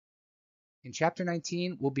In Chapter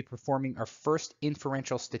 19, we'll be performing our first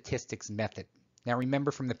inferential statistics method. Now remember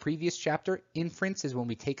from the previous chapter, inference is when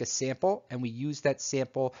we take a sample and we use that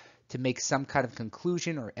sample to make some kind of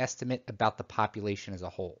conclusion or estimate about the population as a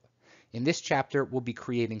whole. In this chapter, we'll be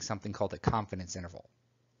creating something called a confidence interval.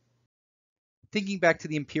 Thinking back to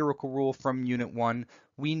the empirical rule from Unit 1,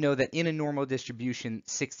 we know that in a normal distribution,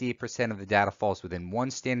 68% of the data falls within one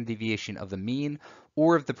standard deviation of the mean,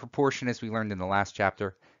 or of the proportion as we learned in the last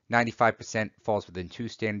chapter, 95% falls within 2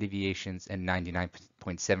 standard deviations, and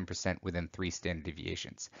 99.7% within 3 standard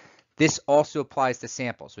deviations. This also applies to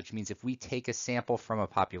samples, which means if we take a sample from a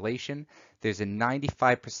population, there's a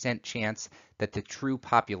 95% chance that the true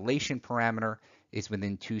population parameter is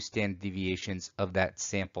within 2 standard deviations of that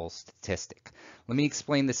sample statistic. Let me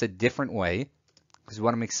explain this a different way, because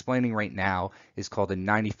what I'm explaining right now is called a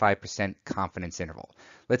 95% confidence interval.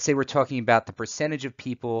 Let's say we're talking about the percentage of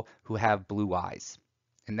people who have blue eyes,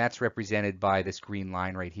 and that's represented by this green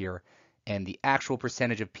line right here, and the actual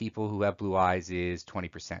percentage of people who have blue eyes is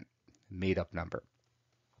 20%, made up number.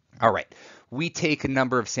 All right, we take a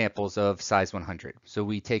number of samples of size 100. So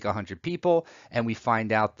we take 100 people and we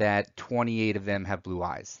find out that 28 of them have blue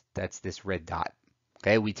eyes. That's this red dot.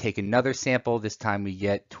 Okay, we take another sample. This time we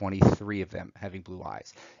get 23 of them having blue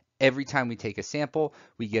eyes. Every time we take a sample,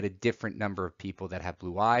 we get a different number of people that have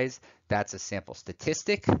blue eyes. That's a sample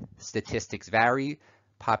statistic. Statistics vary.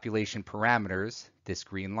 Population parameters, this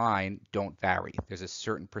green line, don't vary. There's a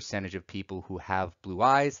certain percentage of people who have blue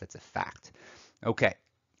eyes. That's a fact. Okay.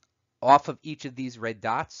 Off of each of these red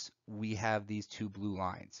dots, we have these 2 blue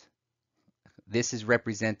lines. This is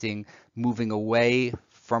representing moving away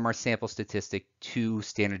from our sample statistic to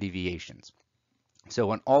standard deviations. So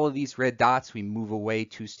on all of these red dots, we move away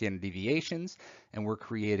 2 standard deviations, and we're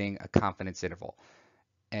creating a confidence interval.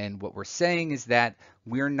 And what we're saying is that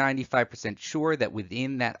we're 95% sure that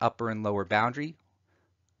within that upper and lower boundary,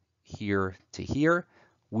 here to here,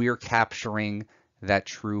 we're capturing that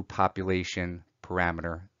true population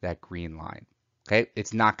parameter, that green line. Okay,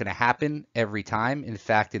 it's not going to happen every time. In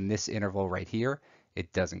fact, in this interval right here,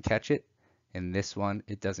 it doesn't catch it. In this one,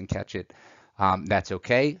 it doesn't catch it. That's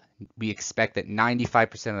okay. We expect that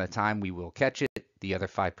 95% of the time we will catch it. The other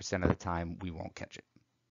 5% of the time we won't catch it.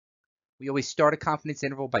 We always start a confidence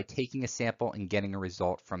interval by taking a sample and getting a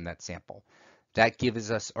result from that sample. That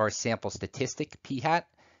gives us our sample statistic, p hat.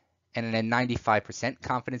 And in a 95%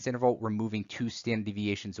 confidence interval, we're moving 2 standard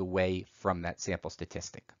deviations away from that sample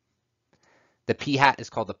statistic. The p hat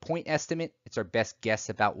is called the point estimate. It's our best guess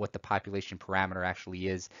about what the population parameter actually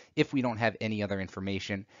is if we don't have any other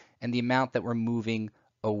information. And the amount that we're moving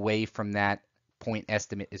away from that point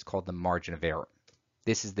estimate is called the margin of error.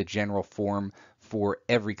 This is the general form for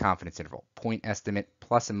every confidence interval. Point estimate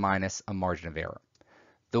plus and minus a margin of error.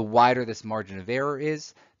 The wider this margin of error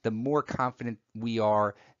is, the more confident we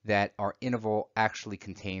are that our interval actually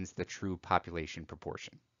contains the true population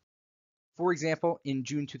proportion. For example, in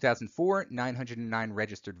June 2004, 909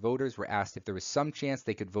 registered voters were asked if there was some chance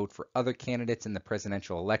they could vote for other candidates in the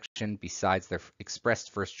presidential election besides their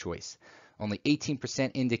expressed first choice. Only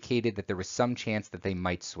 18% indicated that there was some chance that they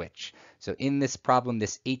might switch. So in this problem,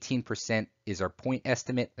 this 18% is our point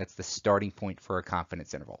estimate. That's the starting point for our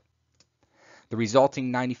confidence interval. The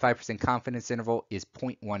resulting 95% confidence interval is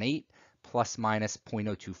 0.18 plus minus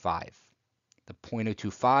 0.025. The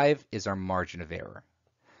 0.025 is our margin of error.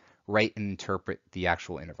 Write and interpret the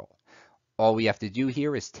actual interval. All we have to do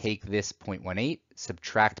here is take this 0.18,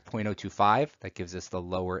 subtract 0.025, that gives us the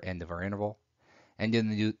lower end of our interval, and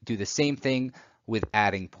then do the same thing with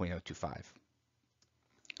adding 0.025.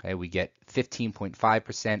 Okay, we get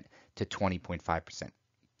 15.5% to 20.5%.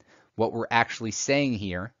 What we're actually saying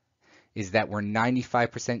here is that we're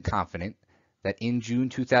 95% confident that in June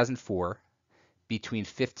 2004, between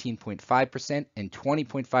 15.5% and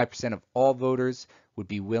 20.5% of all voters would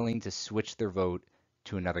be willing to switch their vote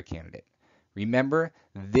to another candidate. Remember,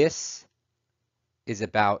 this is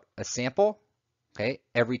about a sample. Okay,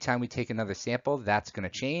 every time we take another sample, that's going to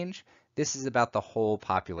change. This is about the whole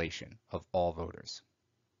population of all voters.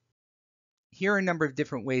 Here are a number of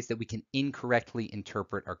different ways that we can incorrectly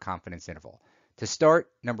interpret our confidence interval. To start,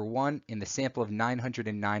 number 1, in the sample of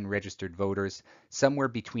 909 registered voters, somewhere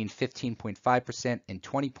between 15.5% and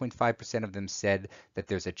 20.5% of them said that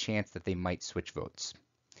there's a chance that they might switch votes.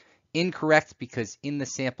 Incorrect, because in the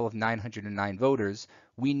sample of 909 voters,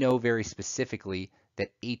 we know very specifically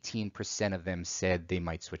that 18% of them said they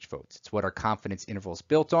might switch votes. It's what our confidence interval is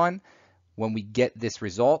built on. When we get this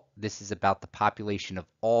result, this is about the population of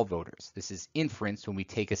all voters. This is inference when we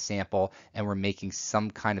take a sample and we're making some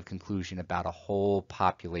kind of conclusion about a whole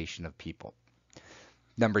population of people.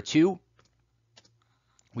 Number 2,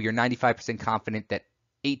 we are 95% confident that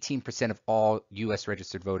 18% of all U.S.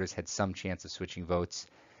 registered voters had some chance of switching votes.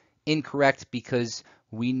 Incorrect, because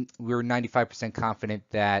we're 95% confident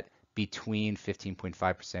that between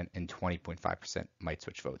 15.5% and 20.5% might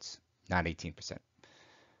switch votes, not 18%.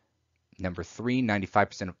 Number 3,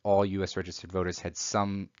 95% of all U.S. registered voters had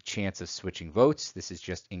some chance of switching votes. This is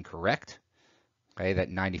just incorrect. Okay,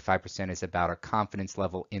 that 95% is about our confidence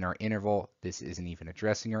level in our interval. This isn't even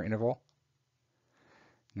addressing our interval.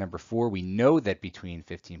 Number 4, we know that between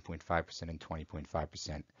 15.5% and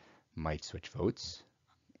 20.5% might switch votes.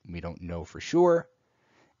 We don't know for sure.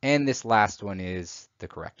 And this last one is the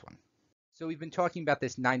correct one. So we've been talking about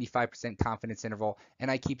this 95% confidence interval, and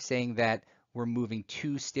I keep saying that we're moving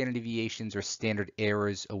 2 standard deviations or standard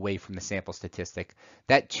errors away from the sample statistic.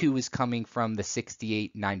 That 2 is coming from the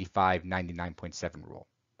 68, 95, 99.7 rule.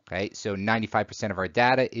 Okay, so 95% of our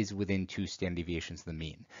data is within 2 standard deviations of the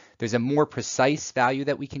mean. There's a more precise value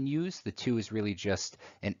that we can use. The 2 is really just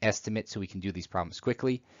an estimate, so we can do these problems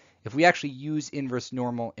quickly. If we actually use inverse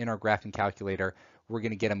normal in our graphing calculator, we're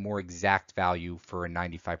going to get a more exact value for a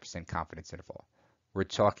 95% confidence interval. We're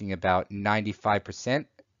talking about 95%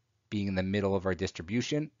 being in the middle of our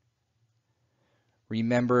distribution.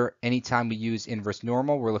 Remember, anytime we use inverse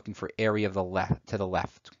normal, we're looking for area of the left to the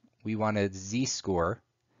left. We want a z-score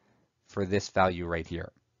for this value right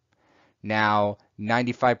here. Now,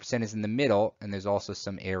 95% is in the middle, and there's also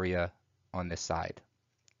some area on this side.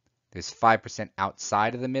 There's 5%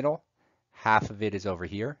 outside of the middle. Half of it is over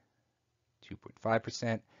here,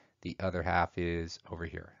 2.5%. The other half is over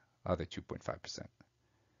here, other 2.5%.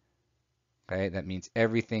 Okay, that means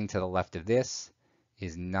everything to the left of this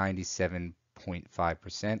is 97.5%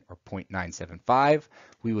 or 0.975.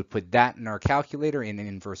 We would put that in our calculator in an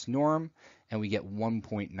inverse norm, and we get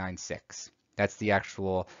 1.96. That's the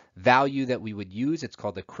actual value that we would use. It's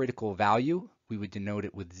called a critical value. We would denote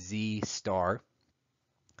it with Z star.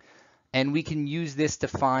 And we can use this to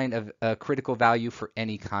find a critical value for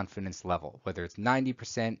any confidence level, whether it's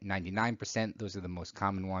 90%, 99%, those are the most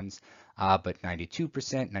common ones, but 92%,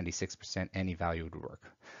 96%, any value would work.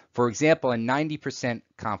 For example, a 90%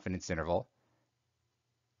 confidence interval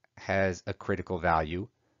has a critical value,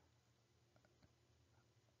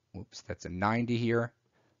 oops, that's a 90 here,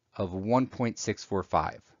 of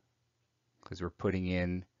 1.645, because we're putting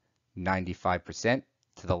in 95%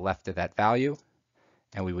 to the left of that value,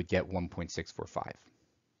 and we would get 1.645.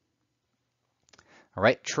 All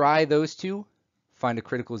right, try those two. Find a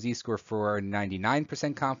critical z-score for a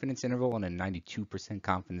 99% confidence interval and a 92%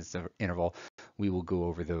 confidence interval. We will go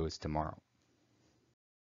over those tomorrow.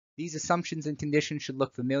 These assumptions and conditions should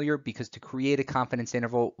look familiar because to create a confidence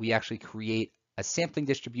interval, we actually create a sampling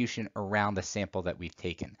distribution around the sample that we've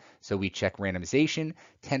taken. So we check randomization,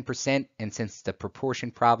 10%, and since it's a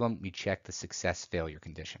proportion problem, we check the success failure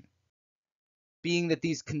condition. Being that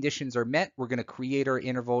these conditions are met, we're going to create our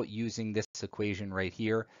interval using this equation right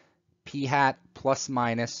here. P hat plus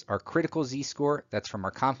minus our critical z-score, that's from our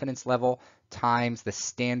confidence level, times the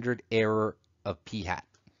standard error of p hat.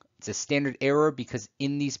 It's a standard error because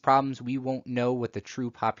in these problems, we won't know what the true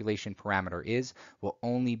population parameter is. We'll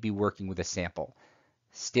only be working with a sample.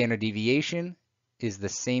 Standard deviation is the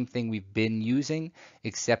same thing we've been using,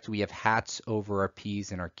 except we have hats over our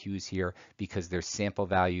P's and our Q's here because they're sample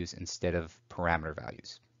values instead of parameter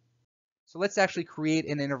values. So let's actually create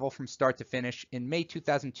an interval from start to finish. In May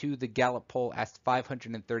 2002, the Gallup poll asked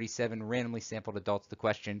 537 randomly sampled adults the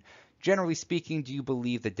question, generally speaking, do you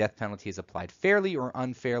believe the death penalty is applied fairly or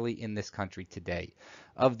unfairly in this country today?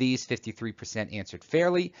 Of these, 53% answered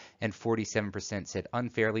fairly and 47% said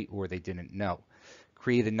unfairly or they didn't know.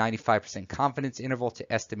 Create a 95% confidence interval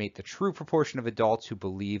to estimate the true proportion of adults who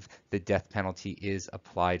believe the death penalty is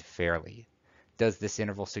applied fairly. Does this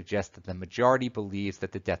interval suggest that the majority believes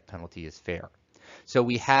that the death penalty is fair? So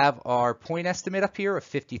we have our point estimate up here of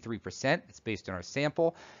 53%. It's based on our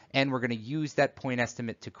sample, and we're going to use that point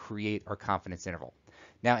estimate to create our confidence interval.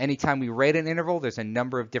 Now, anytime we write an interval, there's a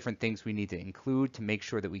number of different things we need to include to make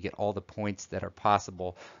sure that we get all the points that are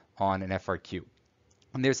possible on an FRQ.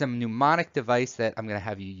 And there's a mnemonic device that I'm going to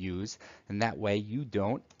have you use, and that way you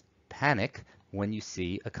don't panic when you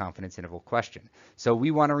see a confidence interval question. So we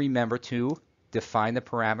want to remember to define the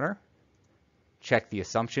parameter, check the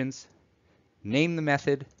assumptions, name the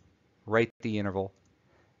method, write the interval,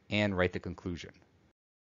 and write the conclusion.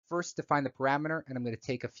 First, define the parameter, and I'm going to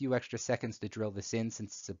take a few extra seconds to drill this in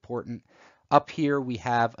since it's important. Up here, we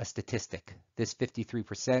have a statistic. This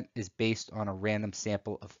 53% is based on a random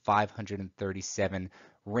sample of 537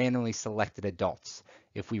 randomly selected adults.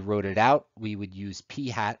 If we wrote it out, we would use p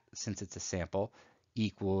hat, since it's a sample,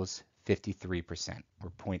 equals 53%,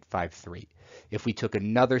 or 0.53. If we took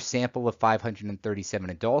another sample of 537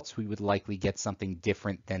 adults, we would likely get something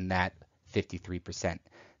different than that 53%.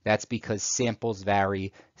 That's because samples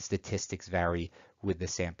vary, statistics vary with the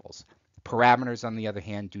samples. Parameters, on the other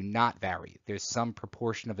hand, do not vary. There's some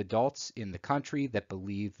proportion of adults in the country that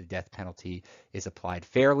believe the death penalty is applied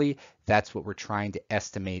fairly. That's what we're trying to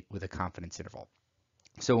estimate with a confidence interval.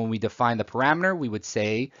 So when we define the parameter, we would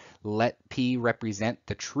say let P represent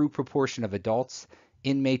the true proportion of adults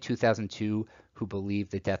in May 2002 who believe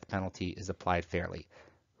the death penalty is applied fairly.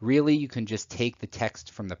 Really, you can just take the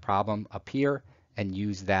text from the problem up here and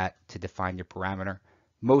use that to define your parameter.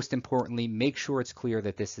 Most importantly, make sure it's clear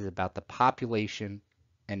that this is about the population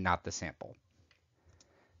and not the sample.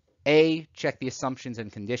 A, check the assumptions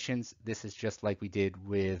and conditions. This is just like we did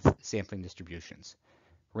with sampling distributions.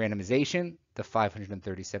 Randomization, the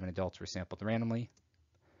 537 adults were sampled randomly.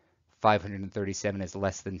 537 is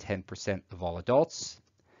less than 10% of all adults.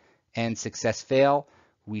 And success fail,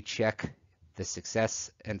 we check the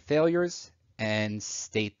success and failures and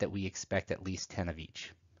state that we expect at least 10 of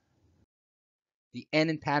each. The N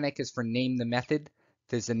in panic is for name the method.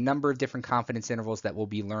 There's a number of different confidence intervals that we'll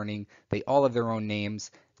be learning. They all have their own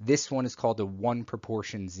names. This one is called a 1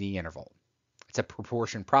 proportion Z interval. It's a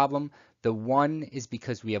proportion problem. The 1 is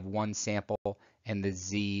because we have one sample, and the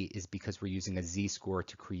Z is because we're using a Z-score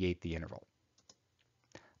to create the interval.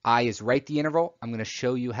 I is write the interval. I'm going to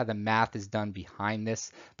show you how the math is done behind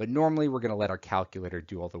this, but normally we're going to let our calculator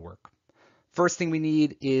do all the work. First thing we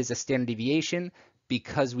need is a standard deviation.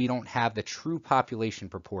 Because we don't have the true population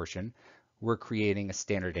proportion, we're creating a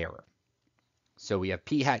standard error. So we have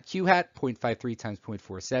P hat Q hat, 0.53 times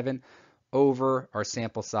 0.47, over our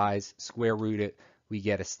sample size, square root it, we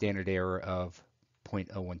get a standard error of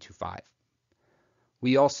 0.0125.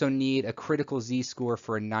 We also need a critical Z-score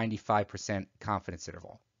for a 95% confidence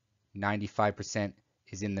interval. 95%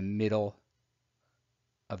 is in the middle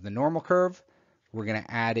of the normal curve. We're going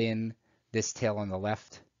to add in this tail on the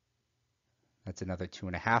left. That's another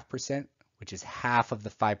 2.5%, which is half of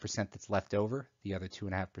the 5% that's left over. The other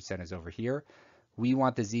 2.5% is over here. We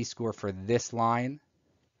want the Z-score for this line,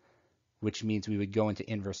 which means we would go into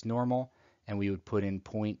inverse normal and we would put in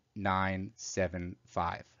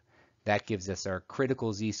 0.975. That gives us our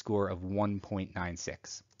critical Z-score of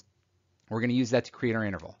 1.96. We're going to use that to create our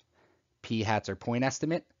interval. P hat's our point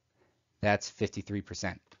estimate. That's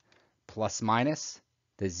 53%. Plus minus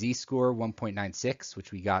the Z-score 1.96,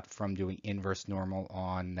 which we got from doing inverse normal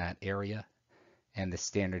on that area, and the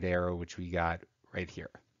standard error, which we got right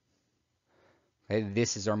here. Okay,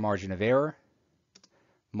 this is our margin of error.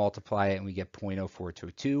 Multiply it and we get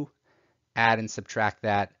 0.0422. Add and subtract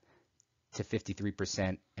that to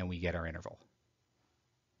 53% and we get our interval.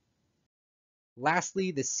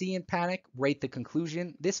 Lastly, the C in panic, write the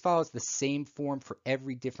conclusion. This follows the same form for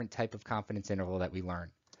every different type of confidence interval that we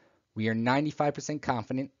learn. We are 95%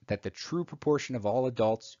 confident that the true proportion of all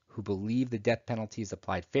adults who believe the death penalty is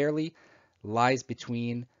applied fairly lies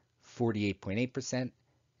between 48.8%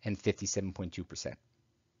 and 57.2%.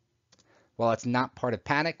 While it's not part of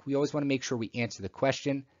panic, we always want to make sure we answer the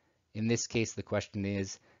question. In this case, the question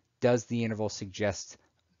is, does the interval suggest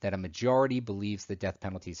that a majority believes the death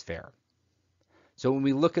penalty is fair? So when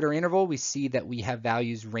we look at our interval, we see that we have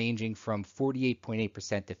values ranging from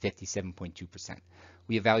 48.8% to 57.2%.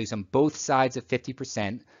 We have values on both sides of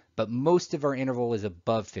 50%, but most of our interval is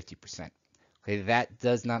above 50%. Okay, that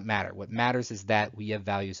does not matter. What matters is that we have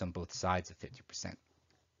values on both sides of 50%.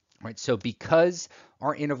 Right, so because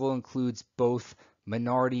our interval includes both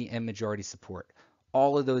minority and majority support,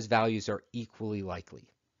 all of those values are equally likely.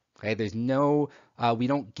 Okay, there's no, we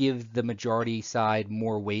don't give the majority side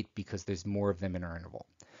more weight because there's more of them in our interval.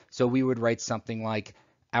 So we would write something like,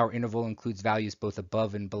 our interval includes values both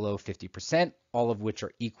above and below 50%, all of which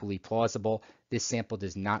are equally plausible. This sample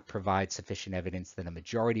does not provide sufficient evidence that a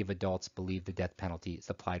majority of adults believe the death penalty is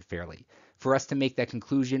applied fairly. For us to make that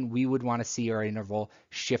conclusion, we would want to see our interval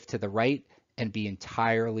shift to the right and be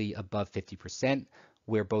entirely above 50%,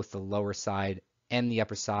 where both the lower side and the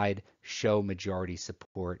upper side show majority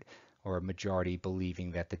support or a majority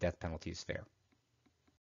believing that the death penalty is fair.